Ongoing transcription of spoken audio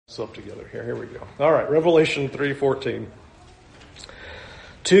Stuff together here we go. All right, Revelation 3:14.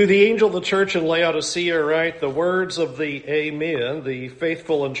 To the angel of the church in Laodicea write the words of the Amen, the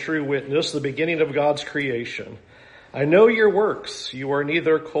faithful and true witness, the beginning of God's creation. I know your works. You are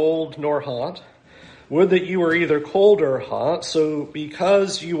neither cold nor hot. Would that you were either cold or hot. So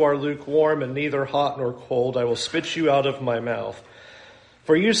because you are lukewarm and neither hot nor cold, I will spit you out of my mouth.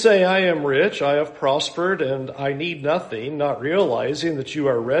 For you say, I am rich, I have prospered, and I need nothing, not realizing that you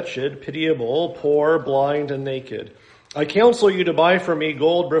are wretched, pitiable, poor, blind, and naked. I counsel you to buy from me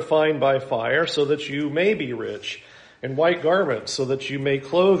gold refined by fire, so that you may be rich, and white garments, so that you may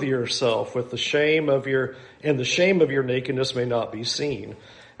clothe yourself with the shame of your nakedness may not be seen,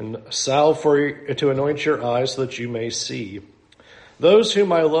 and salve to anoint your eyes, so that you may see. Those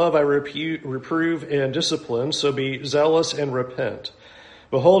whom I love I reprove and discipline, so be zealous and repent.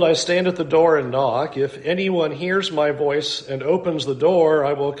 Behold, I stand at the door and knock. If anyone hears my voice and opens the door,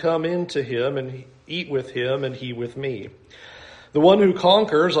 I will come in to him and eat with him and he with me. The one who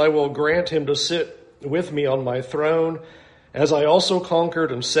conquers, I will grant him to sit with me on my throne, as I also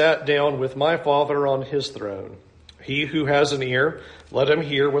conquered and sat down with my Father on his throne. He who has an ear, let him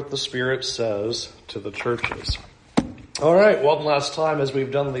hear what the Spirit says to the churches. All right, one last time as we've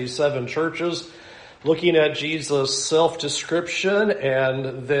done these 7 churches, looking at Jesus' self-description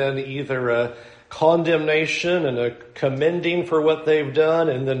and then either a condemnation and a commending for what they've done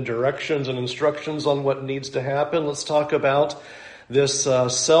and then directions and instructions on what needs to happen. Let's talk about this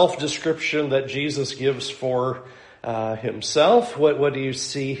self-description that Jesus gives for himself. What do you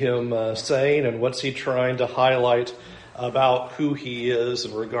see him saying, and what's he trying to highlight about who he is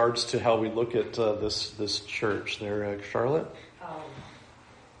in regards to how we look at this church there, Charlotte?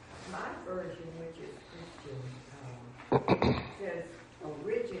 My version, says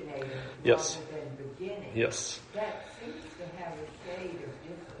originator yes. rather than beginning. Yes. That seems to have a shade of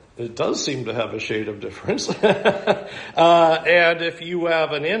difference. It does seem to have a shade of difference. And if you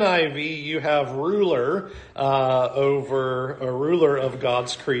have an NIV, you have ruler over a ruler of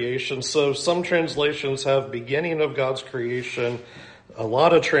God's creation. So some translations have beginning of God's creation. A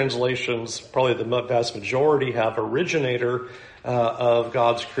lot of translations, probably the vast majority, have originator of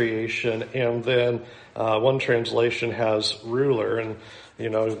God's creation, and then one translation has ruler, and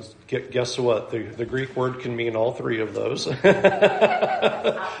guess what? The Greek word can mean all 3 of those.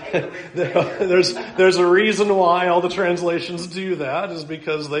 There's a reason why all the translations do that, is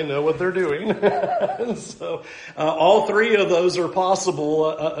because they know what they're doing. So all 3 of those are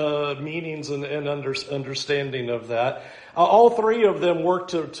possible meanings and understanding of that. All 3 of them work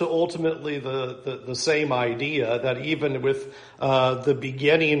to ultimately the same idea, that even with the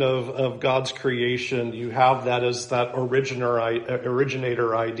beginning of God's creation, you have that as that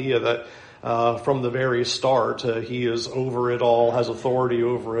originator idea that from the very start, he is over it all, has authority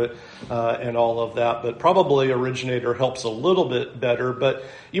over it, and all of that. But probably originator helps a little bit better. But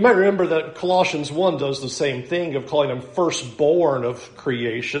you might remember that Colossians 1 does the same thing of calling him firstborn of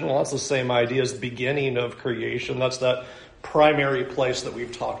creation. Well, that's the same idea as the beginning of creation. That's that primary place that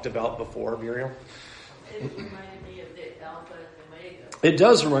we've talked about before, Miriam. It reminded me of the Alpha and Omega. It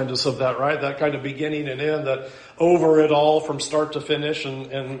does remind us of that, right? That kind of beginning and end, that over it all from start to finish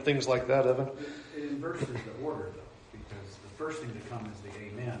and things like that, Evan. It inverses the order, though, because the first thing to come is the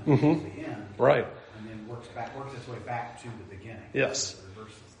Amen, the end. Right. And then works its way back to the beginning. Yes. So it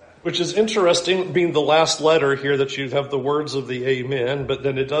reverses that. Which is interesting, being the last letter here, that you have the words of the Amen, but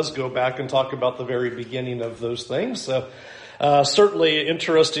then it does go back and talk about the very beginning of those things. So certainly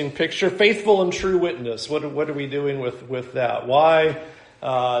interesting picture. Faithful and true witness. What are we doing with that? Why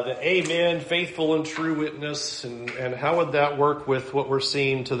the Amen, faithful and true witness, and how would that work with what we're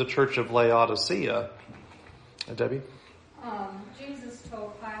seeing to the church of Laodicea? Debbie? Jesus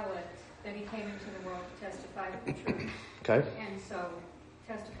told Pilate that he came into the world to testify to the truth. Okay. And so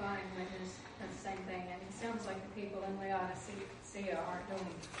testifying witness, that's the same thing. And it sounds like the people in Laodicea aren't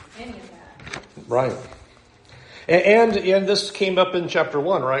doing any of that. Right. And this came up in chapter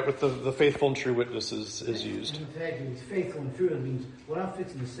 1, right, with the faithful and true witness is used. In fact, it's faithful and true. It means what I'm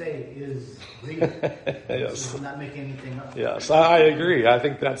fixing to say is real. Yes. I'm not making anything up. Yes, I agree. I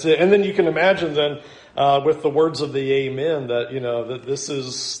think that's it. And then you can imagine then with the words of the Amen that, that this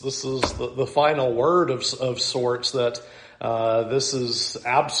is the final word of sorts, that this is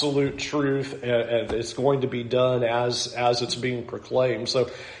absolute truth, and it's going to be done as it's being proclaimed.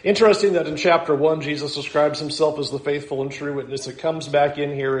 So interesting that in chapter 1, Jesus describes himself as the faithful and true witness. It comes back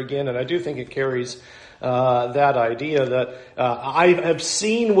in here again, and I do think it carries that idea that I have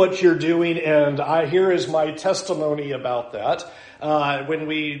seen what you're doing, and here is my testimony about that.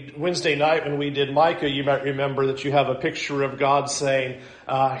 Wednesday night when we did Micah, you might remember that you have a picture of God saying,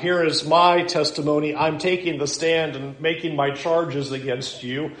 here is my testimony. I'm taking the stand and making my charges against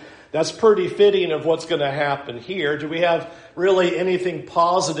you. That's pretty fitting of what's going to happen here. Do we have really anything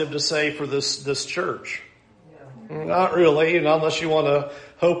positive to say for this church? Not really, unless you want to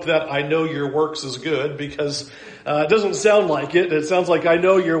hope that I know your works is good, because it doesn't sound like it. It sounds like I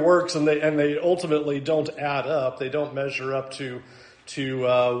know your works, and they ultimately don't add up. They don't measure up to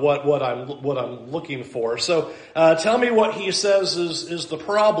what I'm looking for. So tell me what he says is the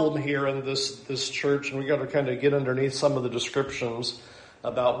problem here in this church, and we got to kind of get underneath some of the descriptions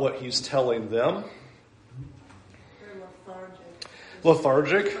about what he's telling them. They're lethargic.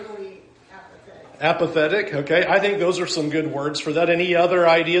 Lethargic. Totally apathetic. Apathetic, okay. I think those are some good words for that. Any other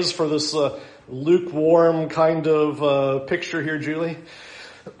ideas for this lukewarm kind of picture here, Julie?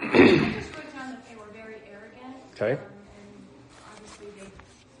 I just wrote down that they were very arrogant. Okay. And obviously they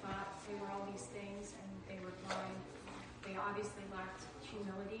thought they were all these things, and they were blind. They obviously lacked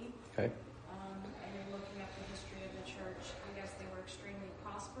humility. Okay. And in looking at the history of the church, I guess they were extremely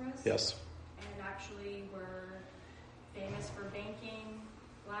prosperous. Yes. And actually were famous for banking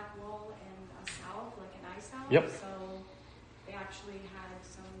black wool in a south, like an ice house. Yep. So they actually had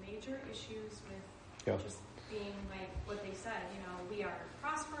some major issues with just being like what they said, we are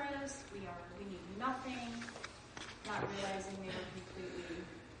prosperous, we need nothing, not realizing they were completely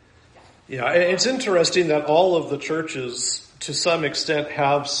dead. Yeah, it's interesting that all of the churches, to some extent,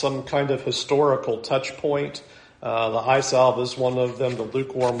 have some kind of historical touch point. The eye salve is one of them. The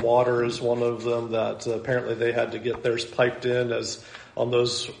lukewarm water is one of them that apparently they had to get theirs piped in as on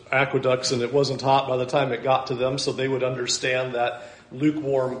those aqueducts, and it wasn't hot by the time it got to them, so they would understand that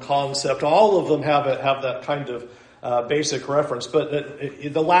lukewarm concept. All of them have that kind of basic reference, but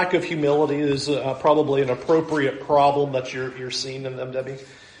the lack of humility is probably an appropriate problem that you're seeing in them, Debbie.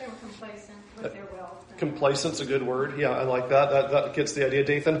 They were complacent with their wealth. Complacent's a good word. Yeah, I like that. That gets the idea.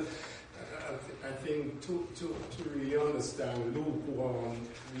 Dathan? I think to really understand lukewarm,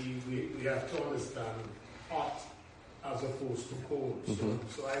 we have to understand hot as opposed to cold. Mm-hmm.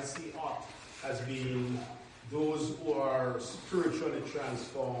 So I see hot as being those who are spiritually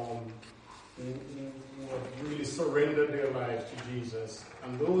transformed, who have really surrendered their life to Jesus,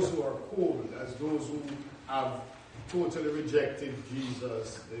 and those who are cold as those who have totally rejected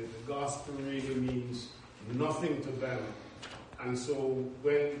Jesus. The gospel really means nothing to them. And so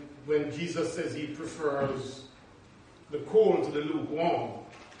when Jesus says he prefers the cold to the lukewarm,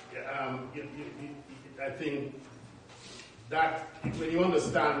 I think that when you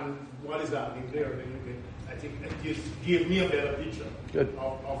understand what is happening there, then I think it gives me a better picture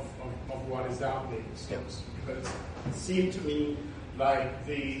of what is happening. So, because it seemed to me like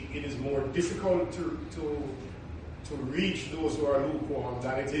it is more difficult to reach those who are lukewarm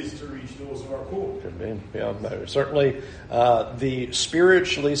than it is to reach those who are cold. Could be. Yeah, no, certainly the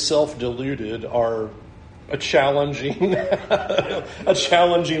spiritually self-deluded are a challenging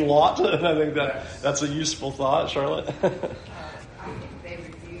lot, and I think that's a useful thought. Charlotte? I think they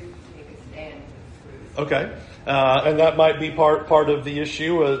refuse to take a stand for truth. Okay, and that might be part of the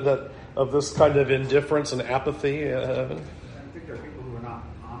issue of this kind of indifference and apathy. Evan? I think there are people who are not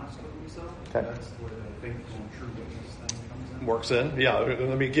honest with themselves. Okay. That's where the faithful and true witness thing comes in. Works in. Yeah,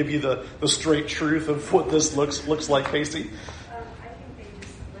 let me give you the straight truth of what this looks like, Casey. I think they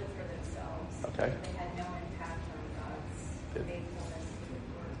just live for themselves. Okay. They had no impact on God's faithfulness to His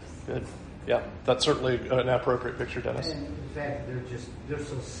works. Good. Yeah, that's certainly an appropriate picture, Dennis. And in fact, they're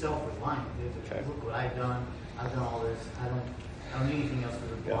so self-reliant. Okay. Look what I've done all this. I don't need anything else.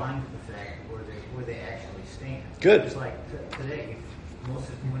 They're blind to the fact where they actually stand. Good. Just like today, most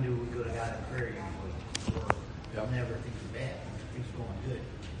of when do we go to God in prayer? We'll never think of bad. Things going good.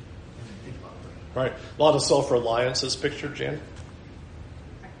 And then think about prayer. Right. A lot of self-reliance is pictured, Jan.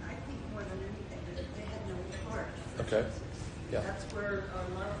 I think more than anything that they had no heart. Okay. Yeah. That's where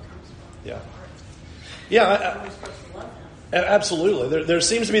our love comes from. Yeah. Heart. Yeah. We're supposed to love Him. Absolutely. There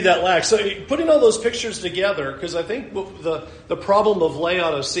seems to be that lack. So putting all those pictures together, because I think the problem of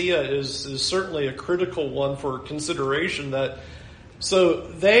Laodicea is certainly a critical one for consideration. So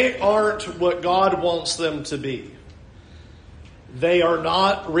they aren't what God wants them to be. They are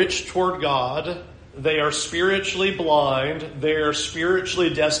not rich toward God. They are spiritually blind. They are spiritually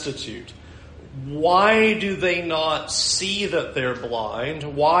destitute. Why do they not see that they're blind?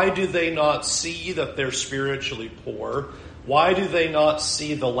 Why do they not see that they're spiritually poor? Why do they not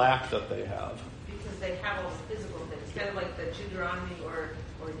see the lack that they have? Because they have all the physical things. Kind of like the Deuteronomy or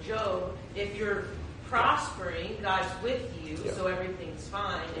Job. If you're prospering, God's with you, Yeah. so everything's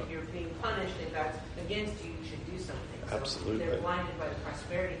fine. If you're being punished and God's against you, you should do something. So Absolutely. they're blinded by the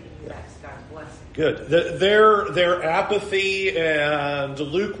prosperity thinking that's God's blessing. Good. Their apathy and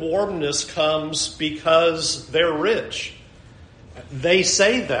lukewarmness comes because they're rich. They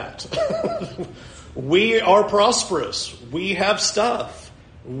say that. We are prosperous. We have stuff.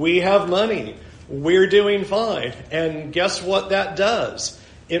 We have money. We're doing fine. And guess what that does?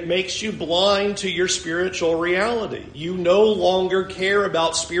 It makes you blind to your spiritual reality. You no longer care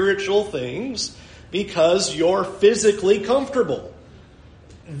about spiritual things because you're physically comfortable.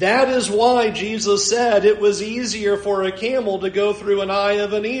 That is why Jesus said it was easier for a camel to go through an eye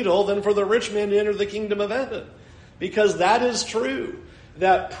of a needle than for the rich man to enter the kingdom of heaven. Because that is true.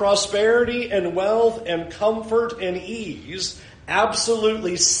 That prosperity and wealth and comfort and ease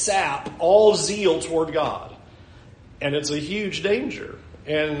absolutely sap all zeal toward God. And it's a huge danger.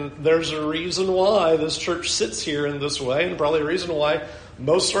 And there's a reason why this church sits here in this way, and probably a reason why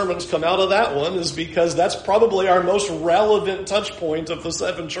most sermons come out of that one is because that's probably our most relevant touch point of the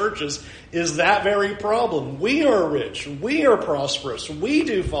 7 churches, is that very problem. We are rich. We are prosperous. We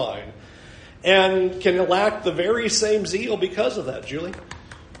do fine. And can lack the very same zeal because of that. Julie?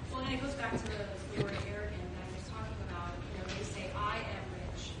 Well, and it goes back to the word arrogant that I was talking about. They say, I am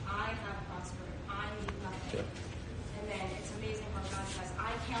rich. I have prospered. I need nothing. Yeah. And then it's amazing how God says,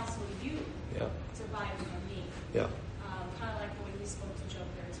 I counsel you to buy from me. Yeah. Kind of like the way he spoke to Job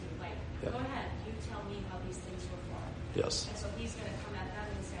 13. Like, go ahead, you tell me how these things were formed. Yes. And so he's going to come at them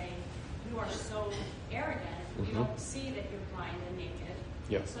and say, you are so arrogant, you don't see that you're blind and naked.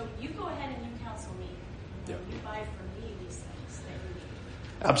 Yeah. So you go ahead and you counsel me. Yeah. You buy from me these things that you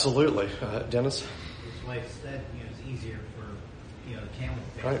need. Absolutely. Dennis? His wife said, it's easier for, the camel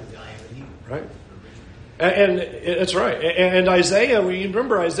to pass the eye of a needle. Right. And it's right. And Isaiah, when you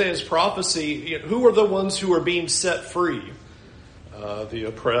remember Isaiah's prophecy, who are the ones who are being set free? The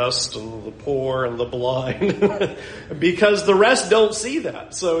oppressed and the poor and the blind. Because the rest don't see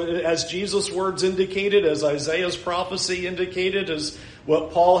that. So as Jesus' words indicated, as Isaiah's prophecy indicated, as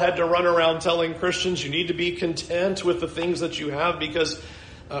what Paul had to run around telling Christians, you need to be content with the things that you have because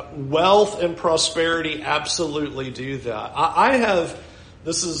wealth and prosperity absolutely do that. I have,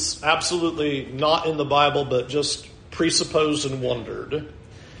 this is absolutely not in the Bible, but just presupposed and wondered,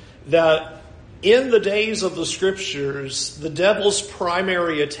 that in the days of the Scriptures, the devil's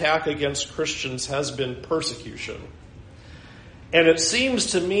primary attack against Christians has been persecution. And it seems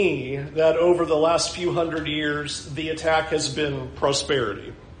to me that over the last few hundred years, the attack has been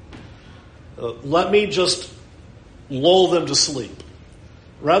prosperity. Let me just lull them to sleep.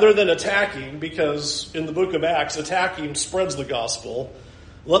 Rather than attacking, because in the book of Acts, attacking spreads the gospel,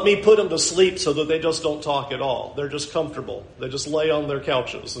 let me put them to sleep so that they just don't talk at all. They're just comfortable. They just lay on their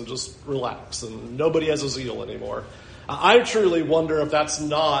couches and just relax, and nobody has a zeal anymore. I truly wonder if that's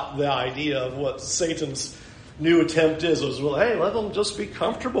not the idea of what Satan's new attempt is. Well, hey, let them just be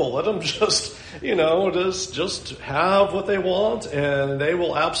comfortable. Let them just, just have what they want, and they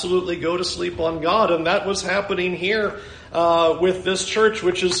will absolutely go to sleep on God. And that was happening here with this church,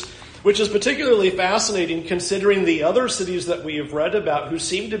 which is particularly fascinating considering the other cities that we have read about who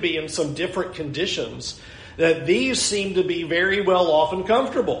seem to be in some different conditions, that these seem to be very well off and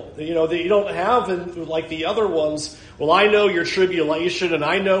comfortable. That you don't have, like the other ones, well, I know your tribulation and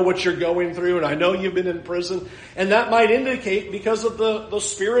I know what you're going through and I know you've been in prison. And that might indicate because of the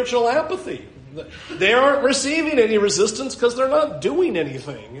spiritual apathy. They aren't receiving any resistance because they're not doing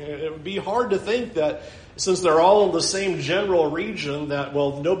anything. It would be hard to think that since they're all in the same general region that,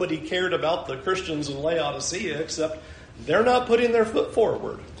 nobody cared about the Christians in Laodicea except they're not putting their foot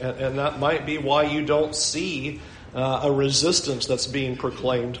forward. And that might be why you don't see a resistance that's being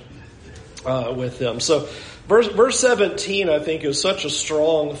proclaimed with them. So verse 17, I think, is such a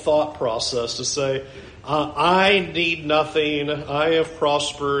strong thought process to say, I need nothing, I have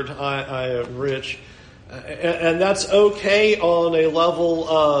prospered, I am rich. And that's okay on a level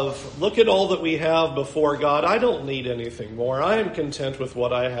of, look at all that we have before God. I don't need anything more. I am content with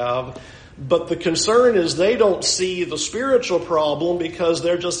what I have. But the concern is they don't see the spiritual problem because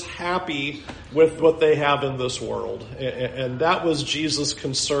they're just happy with what they have in this world. And that was Jesus'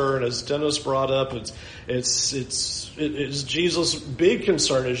 concern, as Dennis brought up. It's Jesus' big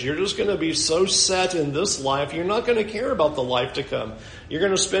concern is you're just going to be so set in this life, you're not going to care about the life to come. You're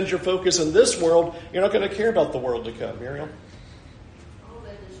going to spend your focus in this world. You're not going to care about the world to come. Miriam? All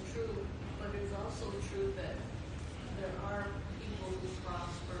that is true, but it's also true that there are people who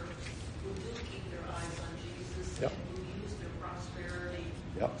prosper, who do keep their eyes on Jesus, Yep. and who use their prosperity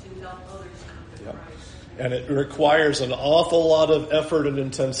Yep. to help others come to Yep. Christ. And it requires an awful lot of effort and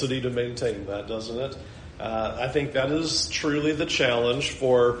intensity to maintain that, doesn't it? I think that is truly the challenge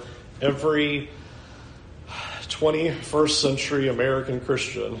for every 21st century American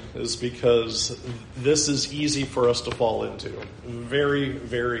Christian, is because this is easy for us to fall into. Very,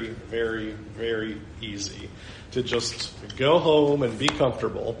 very, very, very easy to just go home and be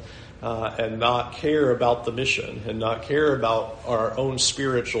comfortable and not care about the mission and not care about our own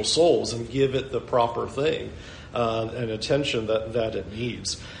spiritual souls and give it the proper thing and attention that it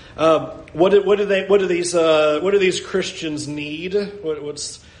needs. What do these Christians need?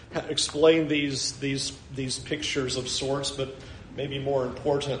 Explain these pictures of sorts, but maybe more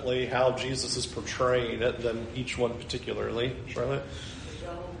importantly, how Jesus is portraying it than each one particularly. Charlotte?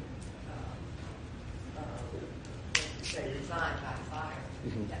 Say designed by fire.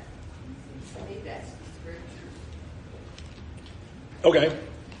 Mm-hmm. To me, that's the scripture. Okay,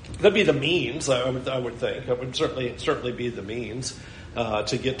 that'd be the means. I would think it would certainly be the means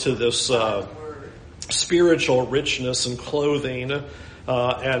to get to this spiritual richness and clothing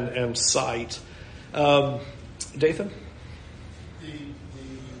and sight. Dathan?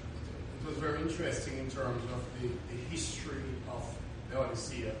 It was very interesting in terms of the history of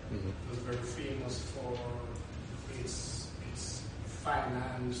Laodicea. Mm-hmm. It was very famous for its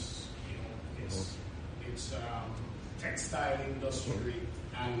finance, its textile industry,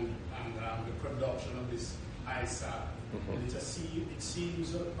 and the production of this eye salve. Mm-hmm. And it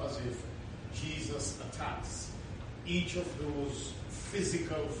seems as if Jesus attacks each of those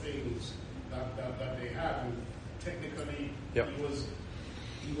physical things that they had. And technically, yep.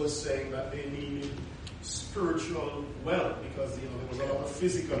 he was saying that they needed spiritual wealth, because there was a lot of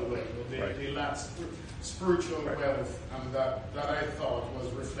physical wealth, but they lacked spiritual wealth, and that I thought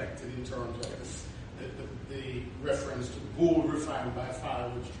was reflected in terms of the reference to gold refined by fire,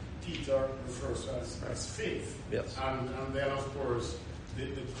 which Peter refers to as faith. Yes. And then, of course, the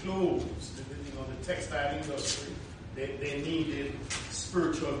clothes, the textile industry, they needed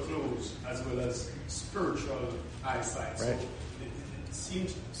spiritual clothes as well as spiritual eyesight. Right. So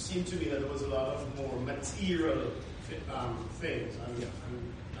it seemed to me that there was a lot of more material things,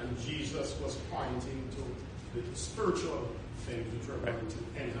 and Jesus was pointing to the spiritual things which were going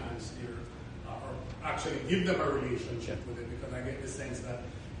to enhance or actually give them a relationship with it, because I get the sense that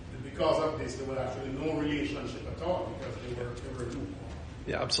because of this there was actually no relationship at all, because they were lukewarm.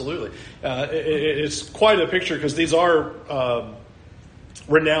 Yeah, absolutely. It's quite a picture, because these are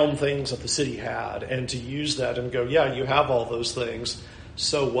renowned things that the city had, and to use that and go, yeah, you have all those things,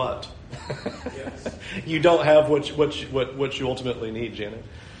 so what? Yes. You don't have what you ultimately need, Janet.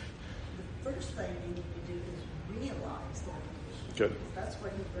 The first thing you need to do is realize that. Good. That's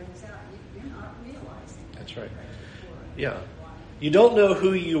what he brings out. You're not realizing. That's right. Yeah. You don't know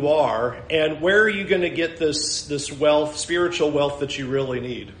who you are, and where are you going to get this wealth, spiritual wealth that you really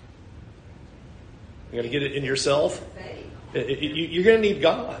need? You're going to get it in yourself? You're going to need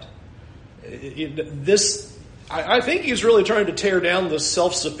God. I think he's really trying to tear down this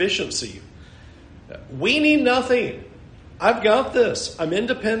self-sufficiency. We need nothing. I've got this. I'm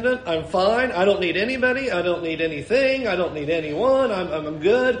independent. I'm fine. I don't need anybody. I don't need anything. I don't need anyone. I'm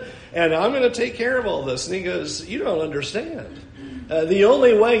good. And I'm going to take care of all this. And he goes, you don't understand. The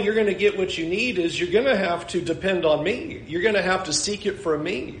only way you're going to get what you need is you're going to have to depend on me. You're going to have to seek it from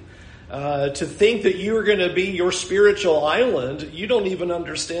me. To think that you're going to be your spiritual island, you don't even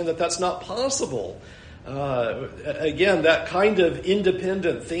understand that that's not possible. Again, that kind of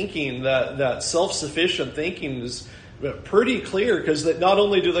independent thinking, that self-sufficient thinking is pretty clear, because that not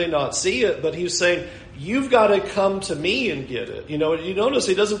only do they not see it, but he's saying, you've got to come to me and get it. You notice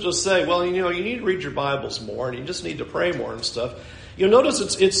he doesn't just say, well, you need to read your Bibles more and you just need to pray more and stuff. You'll notice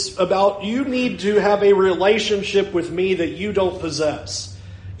it's about, you need to have a relationship with me that you don't possess.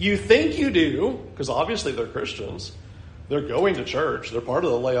 You think you do, because obviously they're Christians. They're going to church. They're part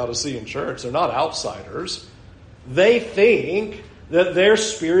of the Laodicean church. They're not outsiders. They think that they're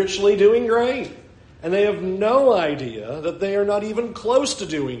spiritually doing great. And they have no idea that they are not even close to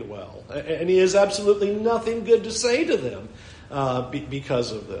doing well. And he has absolutely nothing good to say to them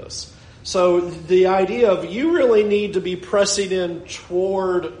because of this. So the idea of you really need to be pressing in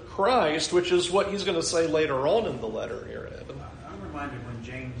toward Christ, which is what he's going to say later on in the letter here, Evan. I'm reminded when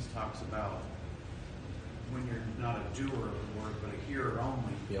James talks about when you're not a doer of the word, but a hearer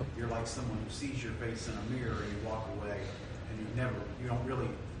only, yep. You're like someone who sees your face in a mirror and you walk away and you don't really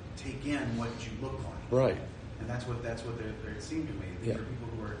take in what you look like. Right. And that's what they seem to me. These yeah. are people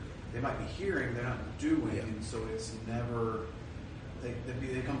who they might be hearing, they're not doing, yeah. and so it's never,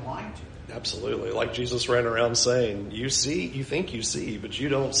 they come blind to it. Absolutely. Like Jesus ran around saying, you think you see, but you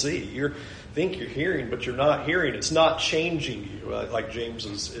don't see. think you're hearing, but you're not hearing. It's not changing you, like James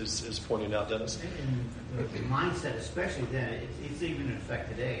is pointing out, Dennis. And the mindset, especially then, it's even in effect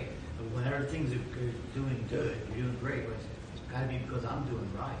today. Whenever things are doing good, you're doing great, but it's got to be because I'm doing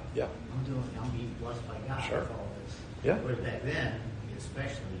right. Yeah. I'm being blessed by God Sure. with all this. Yeah. Whereas back then,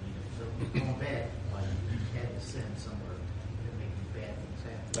 especially, so it's going bad, like you had to sin somewhere to make bad things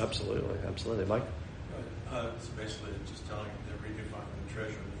happen. Absolutely, Mike. It's basically just telling the redefining the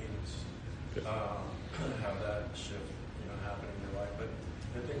treasure means, how that shift, happened in your life. But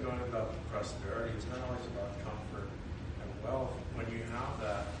the thing going about prosperity, it's not always about comfort and wealth. When you have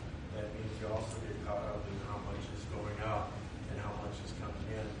that, that means you also get caught up in how much is going out and how much is coming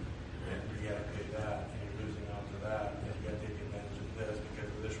in, and you got to pay that, and you're losing out to that, and you got to take advantage of this because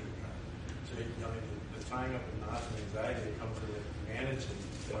of this return. So the tying up in knots and anxiety that comes with managing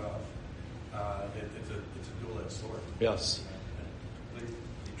wealth. It's a dual-edged sword. Yes.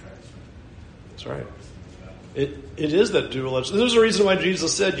 That's right. It is that dual-edged. There's a reason why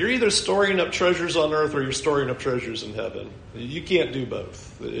Jesus said, you're either storing up treasures on earth or you're storing up treasures in heaven. You can't do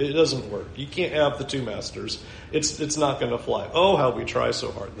both. It doesn't work. You can't have the two masters. It's not going to fly. Oh, how we try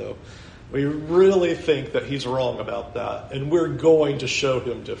so hard, though. We really think that he's wrong about that, and we're going to show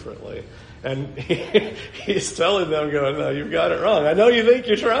him differently. And he's telling them, going, no, you've got it wrong. I know you think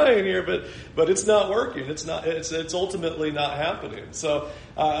you're trying here, but it's not working. It's ultimately not happening. So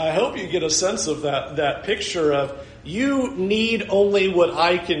I hope you get a sense of that picture of you need only what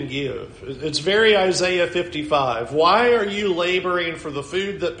I can give. It's very Isaiah 55. Why are you laboring for the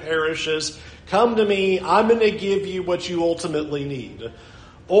food that perishes? Come to me. I'm going to give you what you ultimately need.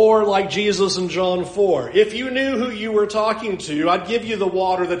 Or like Jesus in John 4, if you knew who you were talking to, I'd give you the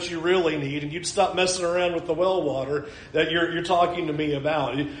water that you really need, and you'd stop messing around with the well water that you're talking to me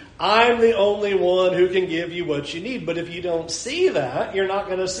about. I'm the only one who can give you what you need. But if you don't see that, you're not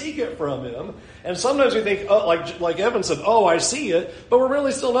going to seek it from him. And sometimes we think, oh, like Evan said, oh, I see it, but we're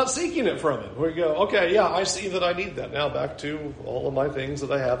really still not seeking it from him. We go, okay, yeah, I see that I need that. Now back to all of my things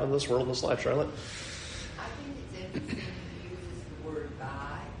that I have in this world, in this life. Charlotte? I think it's interesting he uses the word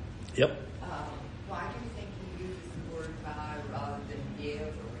buy. Yep. Why do you think he uses the word buy rather than give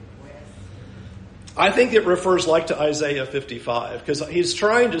or request? I think it refers like to Isaiah 55, because he's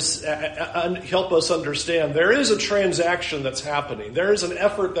trying to help us understand there is a transaction that's happening. There is an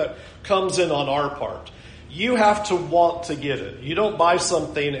effort that comes in on our part. You have to want to get it. You don't buy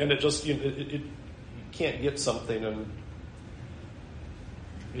something and it just, you can't get something and,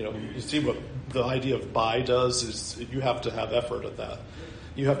 you see what the idea of buy does is you have to have effort at that.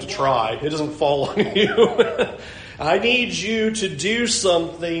 You have to try. It doesn't fall on you. I need you to do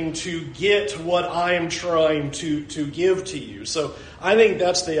something to get what I am trying to give to you. So I think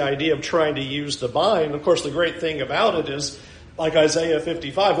that's the idea of trying to use the buy. And of course, the great thing about it is, like Isaiah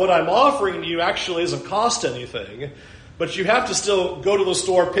 55, what I'm offering you actually doesn't cost anything. But you have to still go to the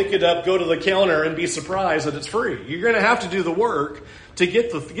store, pick it up, go to the counter, and be surprised that it's free. You're going to have to do the work to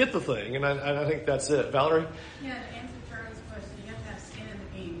get the thing. And I think that's it. Valerie? Yeah, to answer Charlie's question, you have to have skin in the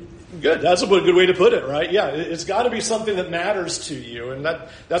game. Good. That's a good way to put it, right? Yeah, it's got to be something that matters to you. And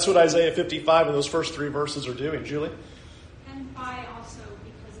that's what Isaiah 55 and those first 3 verses are doing. Julie? And buy also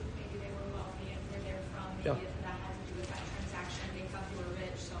because maybe they were wealthy and where they're from. Maybe that had to do with that transaction. They thought they were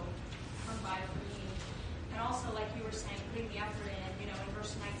rich, so come buy for me. And also, like you were saying, putting the effort in. In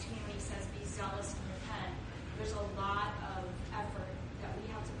verse 19 when he says, be zealous and repent, there's a lot of effort that we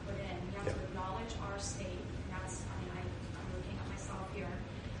have to put in. We have to acknowledge our state. And that's, I'm looking at myself here.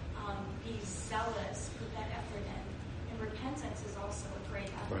 Be zealous, put that effort in. And repentance is also a great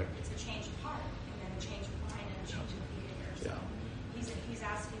effort. Right. It's a change of heart, and then a change of mind, and a change of behavior. So he's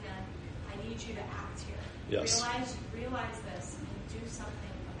asking them, I need you to act here. Yes. Realize this and do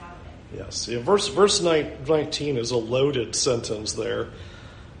something about it. Yes. Yeah, verse 19 is a loaded sentence there.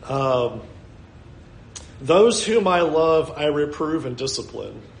 Those whom I love, I reprove and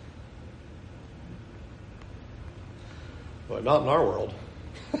discipline. Well, not in our world.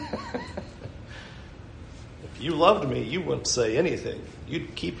 If you loved me, you wouldn't say anything.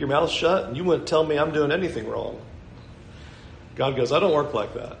 You'd keep your mouth shut and you wouldn't tell me I'm doing anything wrong. God goes, I don't work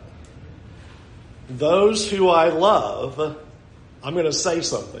like that. Those who I love, I'm going to say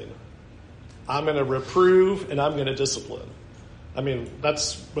something. I'm going to reprove and I'm going to discipline.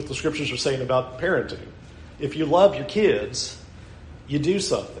 That's what the scriptures are saying about parenting. If you love your kids, you do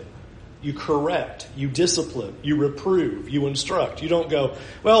something. You correct, you discipline, you reprove, you instruct. You don't go,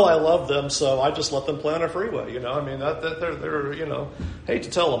 well, I love them, so I just let them play on a freeway. They're hate to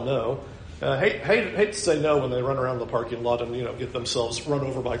tell them no. Hate to say no when they run around the parking lot and, get themselves run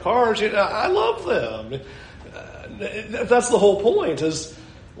over by cars. I love them. That's the whole point is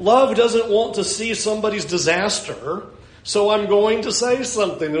Love doesn't want to see somebody's disaster, so I'm going to say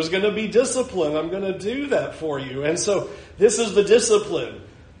something. There's going to be discipline. I'm going to do that for you. And so this is the discipline.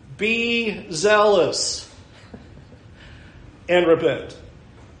 Be zealous and repent.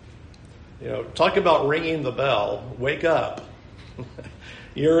 Talk about ringing the bell. Wake up.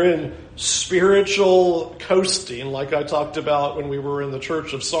 You're in spiritual coasting, like I talked about when we were in the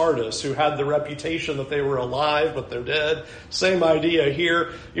church of Sardis, who had the reputation that they were alive, but they're dead. Same idea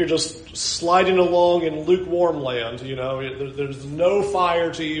here. You're just sliding along in lukewarm land. There's no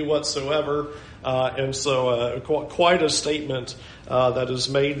fire to you whatsoever. And so quite a statement that is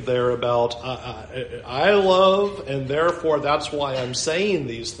made there about, I love, and therefore that's why I'm saying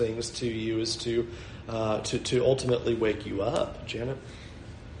these things to you, is to ultimately wake you up. Janet?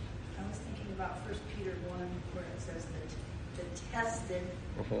 I was thinking about 1 Peter 1, where it says that the tested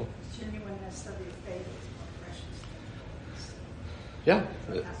genuineness of your faith is more precious than gold.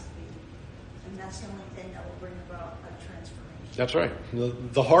 Yeah. It has to be. And that's the only thing that will bring about a transformation. That's right.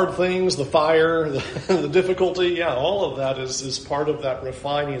 The hard things, the fire, the difficulty, all of that is part of that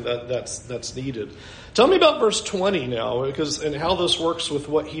refining that's needed. Tell me about verse 20 now, and how this works with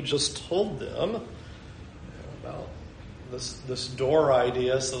what he just told them about this door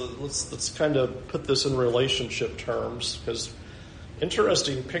idea. So let's kind of put this in relationship terms, because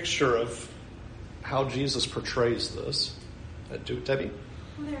interesting picture of how Jesus portrays this. Debbie?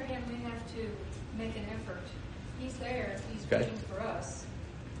 Well, there again, we have to make an effort. He's there. He's waiting for us.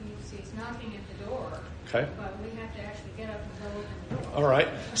 He's knocking at the door. Okay. But we have to actually get up and go open the door. All right.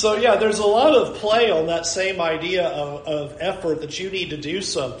 So, there's a lot of play on that same idea of effort, that you need to do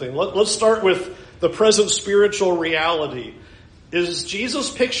something. Let's start with the present spiritual reality. Is Jesus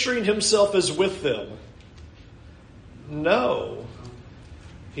picturing himself as with them? No.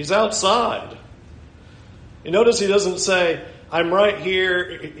 He's outside. You notice he doesn't say, I'm right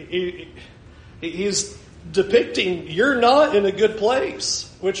here. He's depicting you're not in a good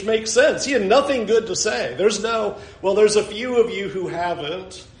place, which makes sense. He had nothing good to say. There's a few of you who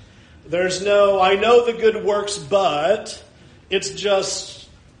haven't. There's I know the good works, but it's just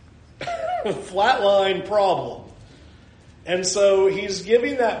a flatline problem. And so he's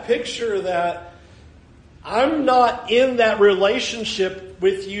giving that picture that I'm not in that relationship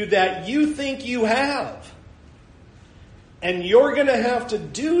with you that you think you have. And you're going to have to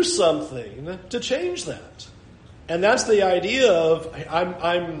do something to change that. And that's the idea of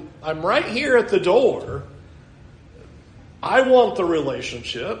I'm right here at the door. I want the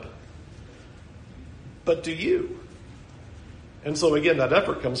relationship, but do you? And so again, that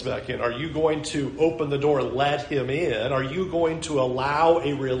effort comes back in. Are you going to open the door and let him in? Are you going to allow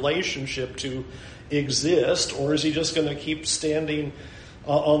a relationship to exist? Or is he just going to keep standing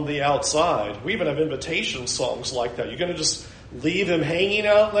on the outside? We even have invitation songs like that. You're going to just leave him hanging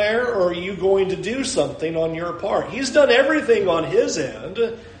out there, or are you going to do something on your part? He's done everything on his end.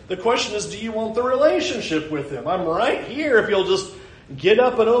 The question is, do you want the relationship with him? I'm right here if you'll just get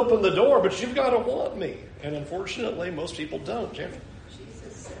up and open the door, but you've got to want me. And unfortunately, most people don't, Jimmy.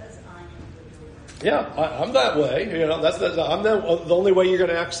 Jesus says, I am the door. Yeah, I'm that way. I'm the only way you're going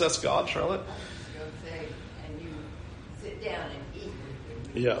to access God, Charlotte. I was going to say, and you sit down and eat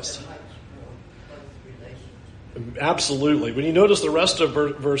with him. Yes. Much more close relationship. Absolutely. When you notice the rest of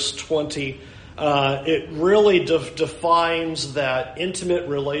verse 20, it really defines that intimate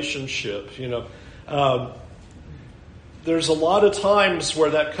relationship. There's a lot of times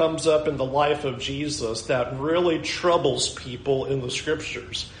where that comes up in the life of Jesus that really troubles people in the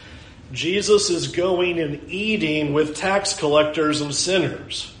scriptures. Jesus is going and eating with tax collectors and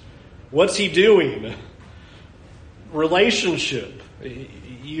sinners. What's he doing? Relationship.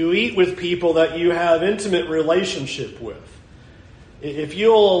 You eat with people that you have intimate relationship with. If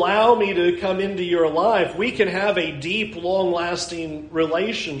you'll allow me to come into your life, we can have a deep, long-lasting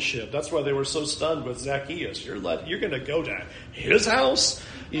relationship. That's why they were so stunned with Zacchaeus. You're going to go to his house?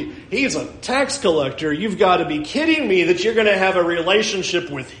 He's a tax collector. You've got to be kidding me that you're going to have a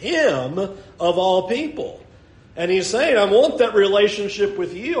relationship with him, of all people. And he's saying, I want that relationship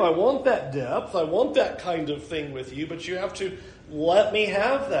with you. I want that depth. I want that kind of thing with you. But you have to let me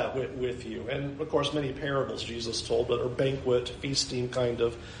have that with you. And, of course, many parables Jesus told, but are banquet, feasting kind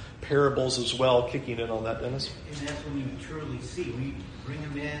of parables as well, kicking in on that, Dennis. And that's when you truly see. When you bring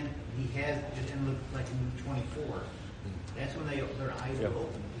him in, he has, and look like in 24, that's when their eyes were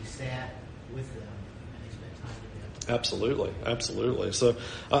open. He sat with them, and they spent time with them. Absolutely, absolutely. So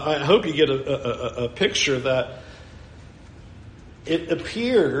I hope you get a picture that it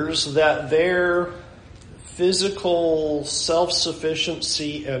appears that their physical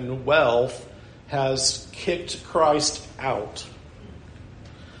self-sufficiency and wealth has kicked Christ out.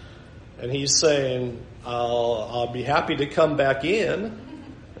 And he's saying, I'll be happy to come back in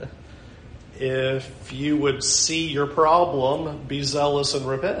if you would see your problem, be zealous, and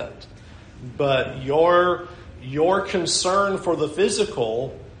repent. But your concern for the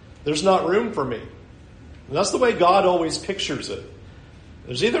physical, there's not room for me. And that's the way God always pictures it.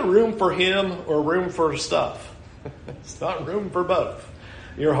 There's either room for him or room for stuff. It's not room for both.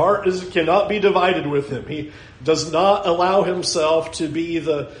 Your heart cannot be divided with him. He does not allow himself to be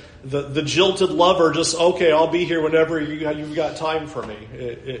the jilted lover, just, okay, I'll be here whenever you've got time for me.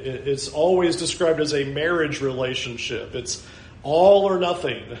 It's always described as a marriage relationship. It's all or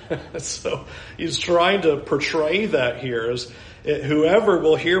nothing. So he's trying to portray that here as whoever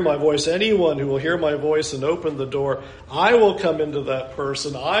will hear my voice, anyone who will hear my voice and open the door, I will come into that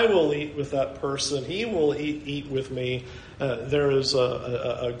person. I will eat with that person. He will eat with me. There is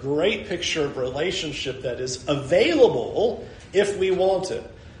a great picture of relationship that is available if we want it.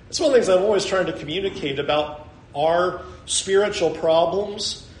 It's one of the things I'm always trying to communicate about our spiritual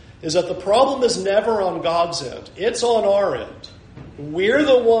problems, is that the problem is never on God's end. It's on our end. We're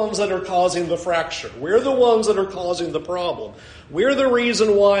the ones that are causing the fracture. We're the ones that are causing the problem. We're the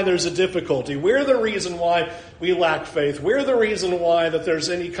reason why there's a difficulty. We're the reason why we lack faith. We're the reason why that there's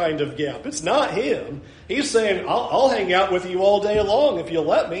any kind of gap. It's not him. He's saying, I'll hang out with you all day long if you'll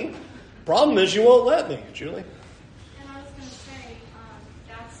let me. Problem is you won't let me, Julie. And I was going to say,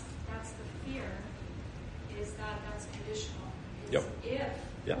 that's the fear, is that's conditional. Yep. If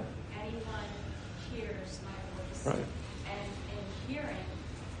anyone hears my voice. Right.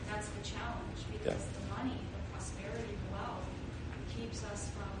 Because the money, the prosperity, the wealth keeps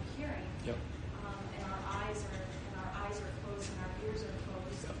us from hearing. Yep. And our eyes are closed and our ears are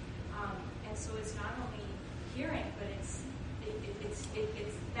closed. Yep. And so it's not only hearing, but it's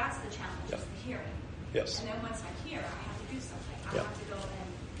that's the challenge, yep. is the hearing. Yes. And then once I hear, I have to do something. I yep. have to go and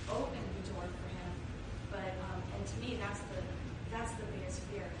open the door for him. But and to me, that's the biggest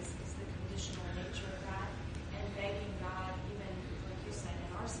fear is the conditional nature of that, and begging God, even like you said,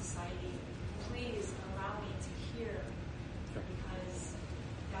 in our society, please allow me to hear, because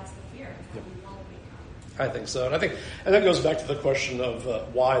that's the fear that we won't become. I think so. And that goes back to the question of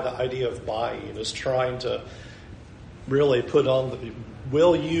why the idea of buying is trying to really put on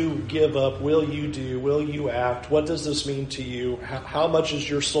will you give up? Will you do? Will you act? What does this mean to you? How much is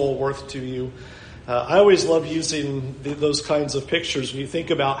your soul worth to you? I always love using those kinds of pictures when you think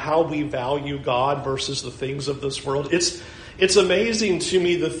about how we value God versus the things of this world. It's amazing to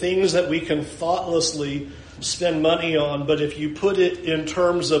me the things that we can thoughtlessly spend money on, but if you put it in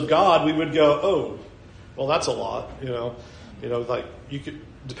terms of God, we would go, oh, well, that's a lot. Like you could,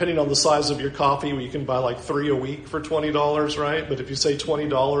 depending on the size of your coffee, you can buy like 3 a week for $20, right? But if you say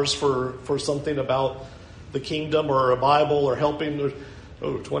 $20 for something about the kingdom or a Bible or helping,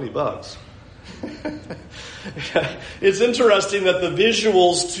 $20. It's interesting that the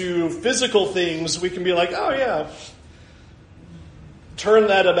visuals to physical things, we can be like, oh yeah, turn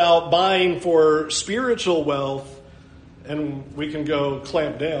that about buying for spiritual wealth, and we can go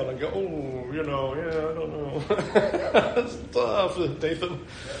clamp down and go, I don't know. That's tough, Nathan.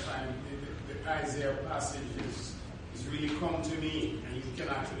 The Isaiah passage is really come to me, and you can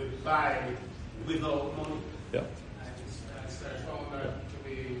actually buy without money. Yeah. I found that to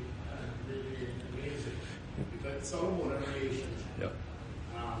be really amazing. Because it's all about a relationship. Yeah.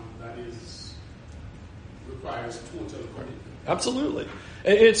 That requires total commitment. Absolutely.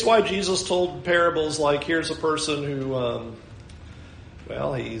 It's why Jesus told parables like, here's a person who,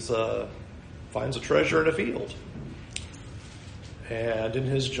 he's finds a treasure in a field. And in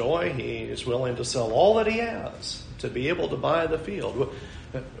his joy, he is willing to sell all that he has to be able to buy the field.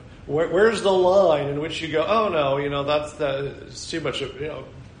 Where's the line in which you go, oh no, that's too much.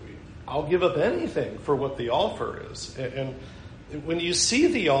 I'll give up anything for what the offer is. And when you see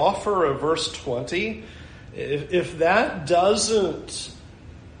the offer of verse 20, if that doesn't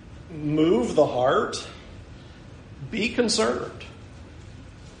move the heart, be concerned.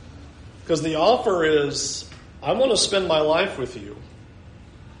 Because the offer is, I want to spend my life with you.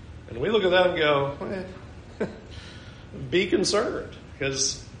 And we look at that and go, be concerned.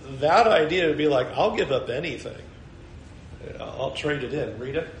 Because that idea would be like, I'll give up anything. I'll trade it in.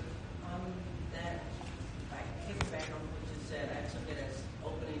 Rita? That, I came back on what you said. I took it as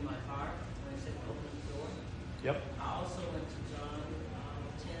opening my heart when I said open the door. Yep. I also went to John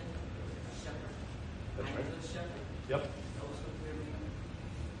 10, shepherd. That's I'm right. a good shepherd. Yep. Those who hear me.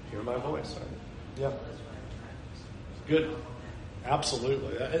 Hear my voice. Right? Yeah. So that's what I'm trying to Good.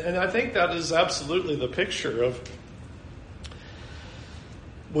 Absolutely. And I think that is absolutely the picture of,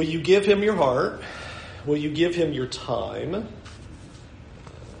 will you give him your heart? Will you give him your time?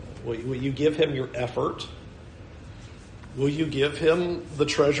 Will you give him your effort? Will you give him the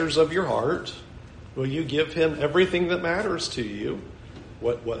treasures of your heart? Will you give him everything that matters to you?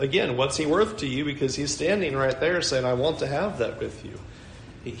 What's he worth to you? Because he's standing right there saying, I want to have that with you.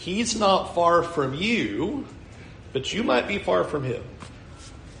 He's not far from you, but you might be far from him.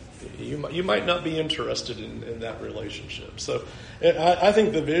 You might not be interested in that relationship. So I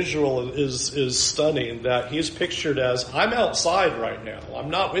think the visual is stunning, that he's pictured as, I'm outside right now. I'm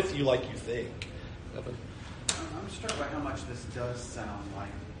not with you like you think. Evan? I'm struck by how much this does sound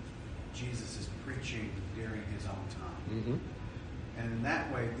like Jesus is preaching during his own time. Mm-hmm. And in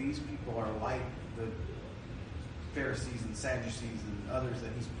that way, these people are like the Pharisees and Sadducees and others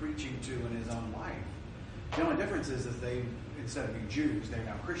that he's preaching to in his own life. The only difference is that they, instead of being Jews, they're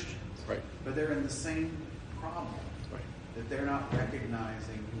now Christians. Right. But they're in the same problem. Right. That they're not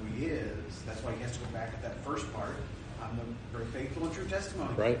recognizing who he is. That's why he has to go back at that first part. I'm the very faithful and true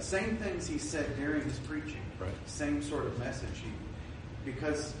testimony. Right. Same things he said during his preaching. Right. Same sort of message.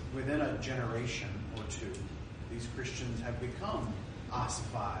 Because within a generation or two, these Christians have become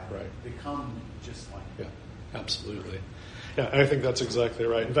ossified. Right. Become just like Yeah, absolutely. Yeah, I think that's exactly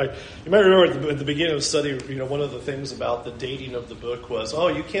right. In fact, you might remember at the beginning of the study, one of the things about the dating of the book was,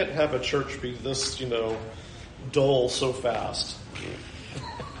 you can't have a church be this, dull so fast.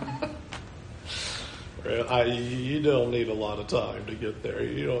 You don't need a lot of time to get there.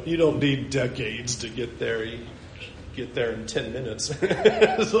 You don't need decades to get there. You get there in 10 minutes.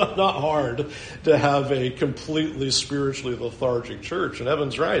 It's not hard to have a completely spiritually lethargic church. And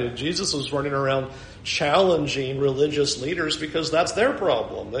Evan's right. And Jesus was running around challenging religious leaders because that's their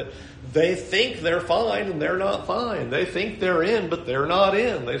problem. That they think they're fine and they're not fine. They think they're in, but they're not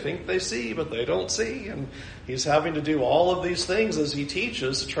in. They think they see, but they don't see. And he's having to do all of these things as he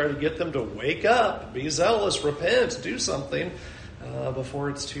teaches to try to get them to wake up, be zealous, repent, do something before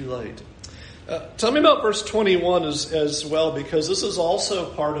it's too late. Tell me about verse 21 as well, because this is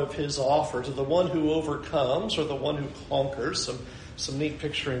also part of his offer to the one who overcomes or the one who conquers. Some neat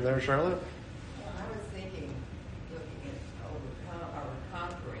picturing there, Charlotte. Well, I was thinking, looking at overcome or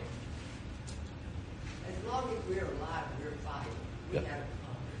conquering. As long as we're alive, we're fighting. We have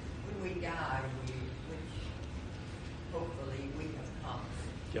conquered. When we die, which hopefully we have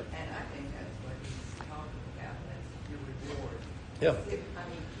conquered. Yep. And I think that's what he's talking about. That's your reward. Yeah.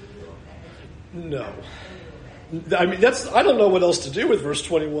 No. I mean, I don't know what else to do with verse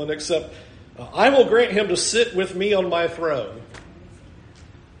 21 except, I will grant him to sit with me on my throne.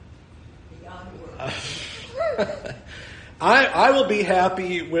 I will be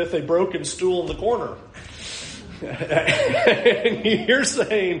happy with a broken stool in the corner. And you're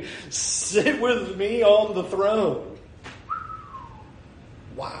saying, sit with me on the throne.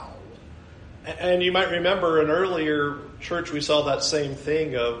 Wow. And you might remember in earlier church we saw that same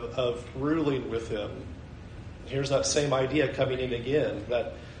thing of ruling with him. Here's that same idea coming in again,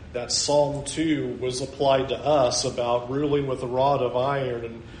 that Psalm 2 was applied to us about ruling with a rod of iron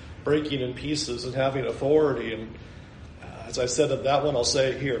and breaking in pieces and having authority. And as I said of that one, I'll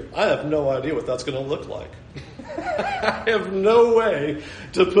say it here. I have no idea what that's going to look like. I have no way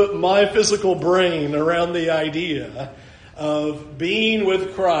to put my physical brain around the idea of being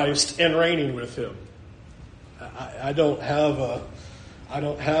with Christ and reigning with him. I don't have a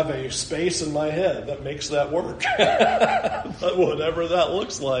space in my head that makes that work. But whatever that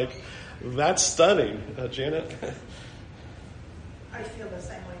looks like, that's stunning. Janet? I feel the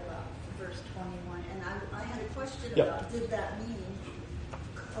same way about verse 21. And I had a question Yep. about, did that mean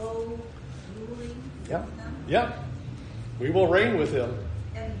co-ruling Yeah. with them? Yeah. We will reign with him.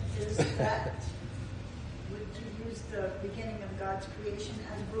 And is that, would you use the beginning of God's creation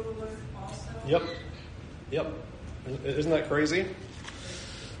as ruler also? Yep. Isn't that crazy?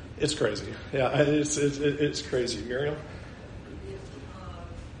 It's crazy. Yeah, it's crazy. Miriam? When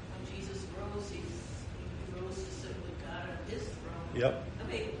Jesus rose, he rose to sit with God on his throne. Yep. I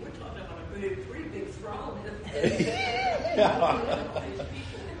mean, we're talking about a pretty big throne.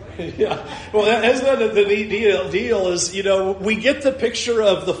 Yeah. Well, isn't that the neat deal is, we get the picture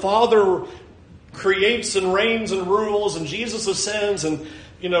of the Father creates and reigns and rules, and Jesus ascends, and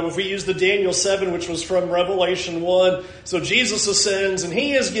if we use the Daniel 7, which was from Revelation 1, so Jesus ascends, and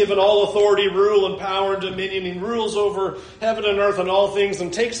he is given all authority, rule, and power, and dominion. He rules over heaven and earth and all things,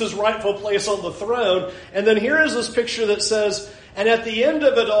 and takes his rightful place on the throne. And then here is this picture that says, and at the end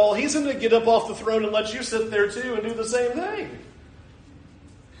of it all, he's going to get up off the throne and let you sit there too and do the same thing.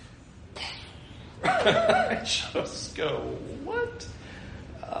 I just go, what?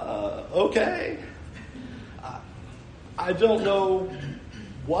 Okay. I don't know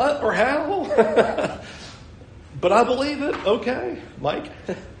what or how, but I believe it. Okay, Mike?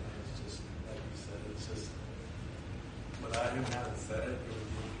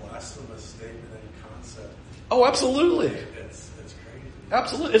 blasphemous statement and concept. Oh, absolutely. It's crazy.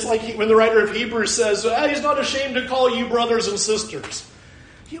 Absolutely. It's like when the writer of Hebrews says, he's not ashamed to call you brothers and sisters.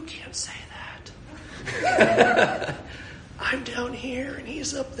 You can't say that. I'm down here and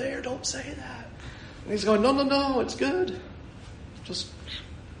he's up there. Don't say that. And he's going, no, it's good. Just,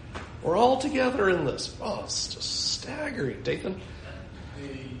 we're all together in this. Oh, it's just staggering. Dathan?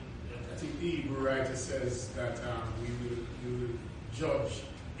 I think the Hebrew writer says that we will judge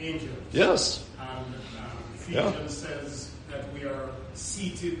angels. Yes. And Ephesians says that we are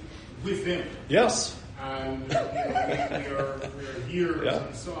seated with them. Yes. And we are hearers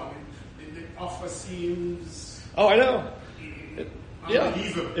and so on. The offer seems... Oh, I know.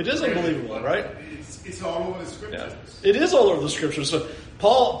 Unbelievable. It is unbelievable, right? It's all over the scriptures. Yeah. It is all over the scriptures. So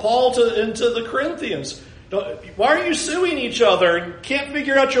Paul into the Corinthians. Why are you suing each other and can't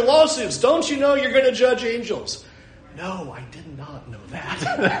figure out your lawsuits? Don't you know you're going to judge angels? No, I did not know that.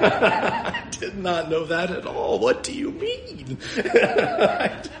 I did not know that at all. What do you mean?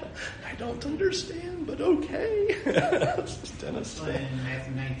 I don't understand, but okay. Dennis. So in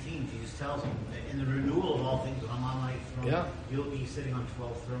Matthew 19, Jesus tells him that in the renewal of all things, when I'm on my throne, you'll be sitting on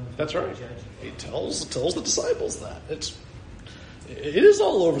 12 thrones. That's right. He tells the disciples that. It is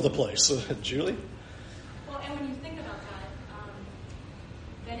all over the place. Julie? Well, and when you think about that,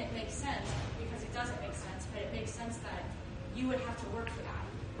 then it makes sense, because it doesn't make sense, but it makes sense that you would have to work for that.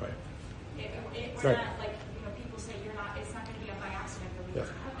 Right. We're not like, people say it's not going to be by accident that we get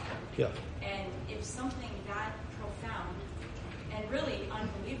to heaven. Yeah. And if something that profound and really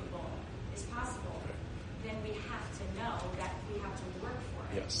unbelievable is possible, then we have to know that we have to work for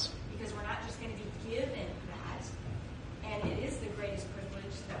it. Yes. Because we're not just going to be given that, and it is the greatest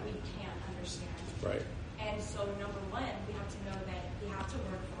privilege that we can't understand. Right. And so, number one, we have to know that we have to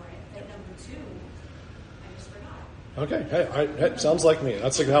work for it. And number two, I just forgot. Okay, hey, sounds like me.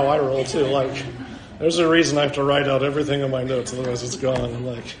 That's how I roll too. Like, there's a reason I have to write out everything in my notes, otherwise it's gone. I'm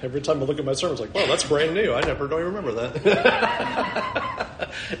like, every time I look at my sermons, like, wow, that's brand new. I don't even remember that.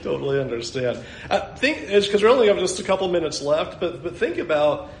 Totally understand. Because we only have just a couple minutes left, but think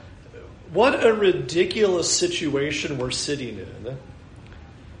about what a ridiculous situation we're sitting in,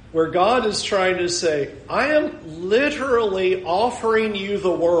 where God is trying to say, I am literally offering you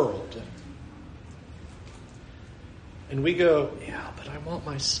the world. And we go, yeah, but I want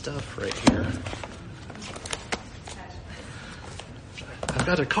my stuff right here. I've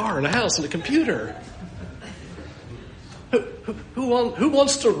got a car and a house and a computer. Who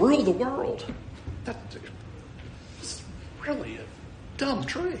wants to rule the world? That's really a dumb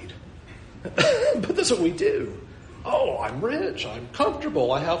trade. But that's what we do. Oh, I'm rich, I'm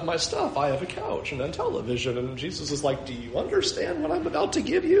comfortable, I have my stuff, I have a couch and a television. And Jesus is like, do you understand what I'm about to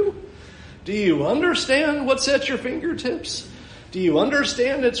give you? Do you understand what's at your fingertips? Do you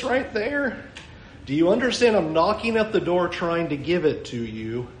understand it's right there? Do you understand I'm knocking at the door trying to give it to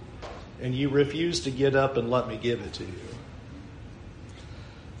you, and you refuse to get up and let me give it to you?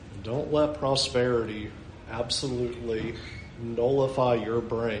 Don't let prosperity absolutely nullify your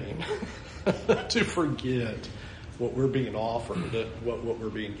brain to forget what we're being offered, what we're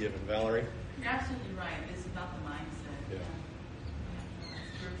being given. Valerie? You're absolutely right. It's about the mindset. Yeah.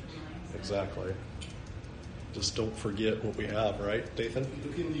 Spiritual mindset. Exactly. Just don't forget what we have, right, Dathan?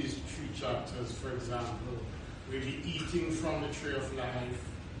 Look in these 3 chapters, for example. We'll be eating from the tree of life.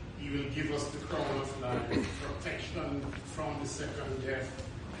 He will give us the crown of life, protection from the second death,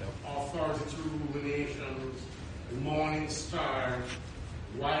 authority to rule nations, the morning star,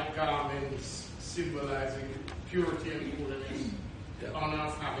 white garments symbolizing purity and holiness, the honor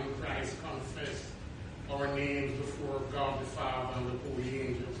of having Christ confess our names before God the Father and the holy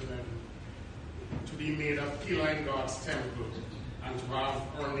angels in heaven, to be made a pillar in God's temple, and to have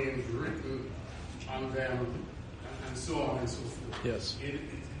our names written on them, and so on and so forth. Yes.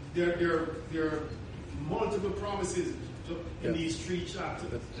 There are multiple promises in these 3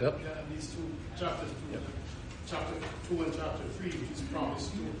 chapters. These 2 chapters, chapter 2 and chapter 3, which is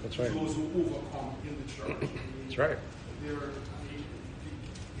promised to those who overcome in the church. That's right.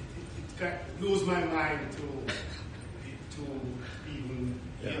 It blows my mind to even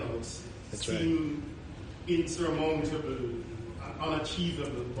seem insurmountable,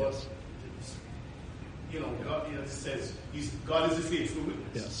 unachievable, but God says God is a faithful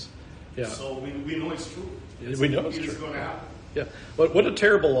witness. Yes. Yeah. So we know it's true. We know it's true. It's going to happen. Yeah. What a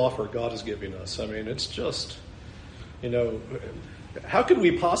terrible offer God is giving us. I mean, it's just, how could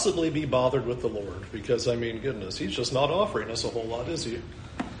we possibly be bothered with the Lord? Because, I mean, goodness, He's just not offering us a whole lot, is He?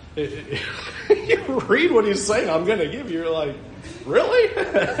 You read what he's saying, I'm going to give you, you're like, really?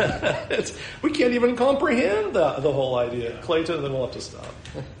 We can't even comprehend the whole idea. Clayton, then we'll have to stop.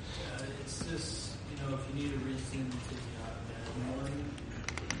 It's just, if you need a reason to get that morning.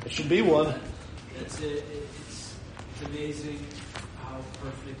 It should be one. That's it. It's amazing how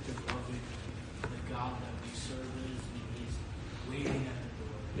perfect and loving the God that we serve is. He's waiting at the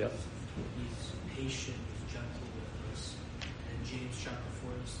door. Yep. He's patient. He's gentle with us. And James chapter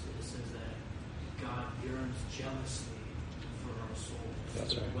 4 it says that God yearns jealously for our souls.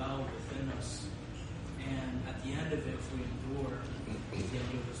 That's right. Well within us. And at the end of it, if we endure, He'll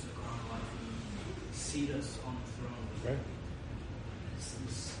give us the crown of life and seat us on the throne. Right.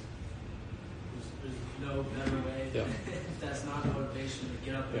 There's no better way. Yeah. If that's not motivation to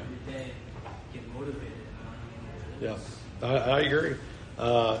get up every day, get motivated. Yeah, I agree.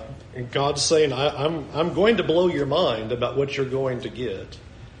 And God's saying, I'm going to blow your mind about what you're going to get.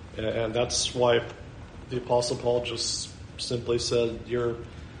 And that's why the Apostle Paul just simply said, your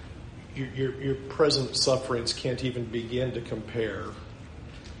present sufferings can't even begin to compare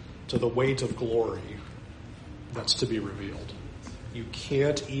to the weight of glory that's to be revealed. You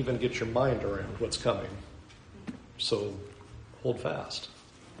can't even get your mind around what's coming. So hold fast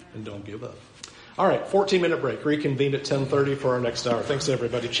and don't give up. All right, 14-minute break. Reconvene at 10:30 for our next hour. Thanks,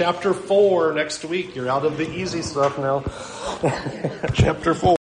 everybody. Chapter 4 next week. You're out of the easy stuff now. Chapter 4.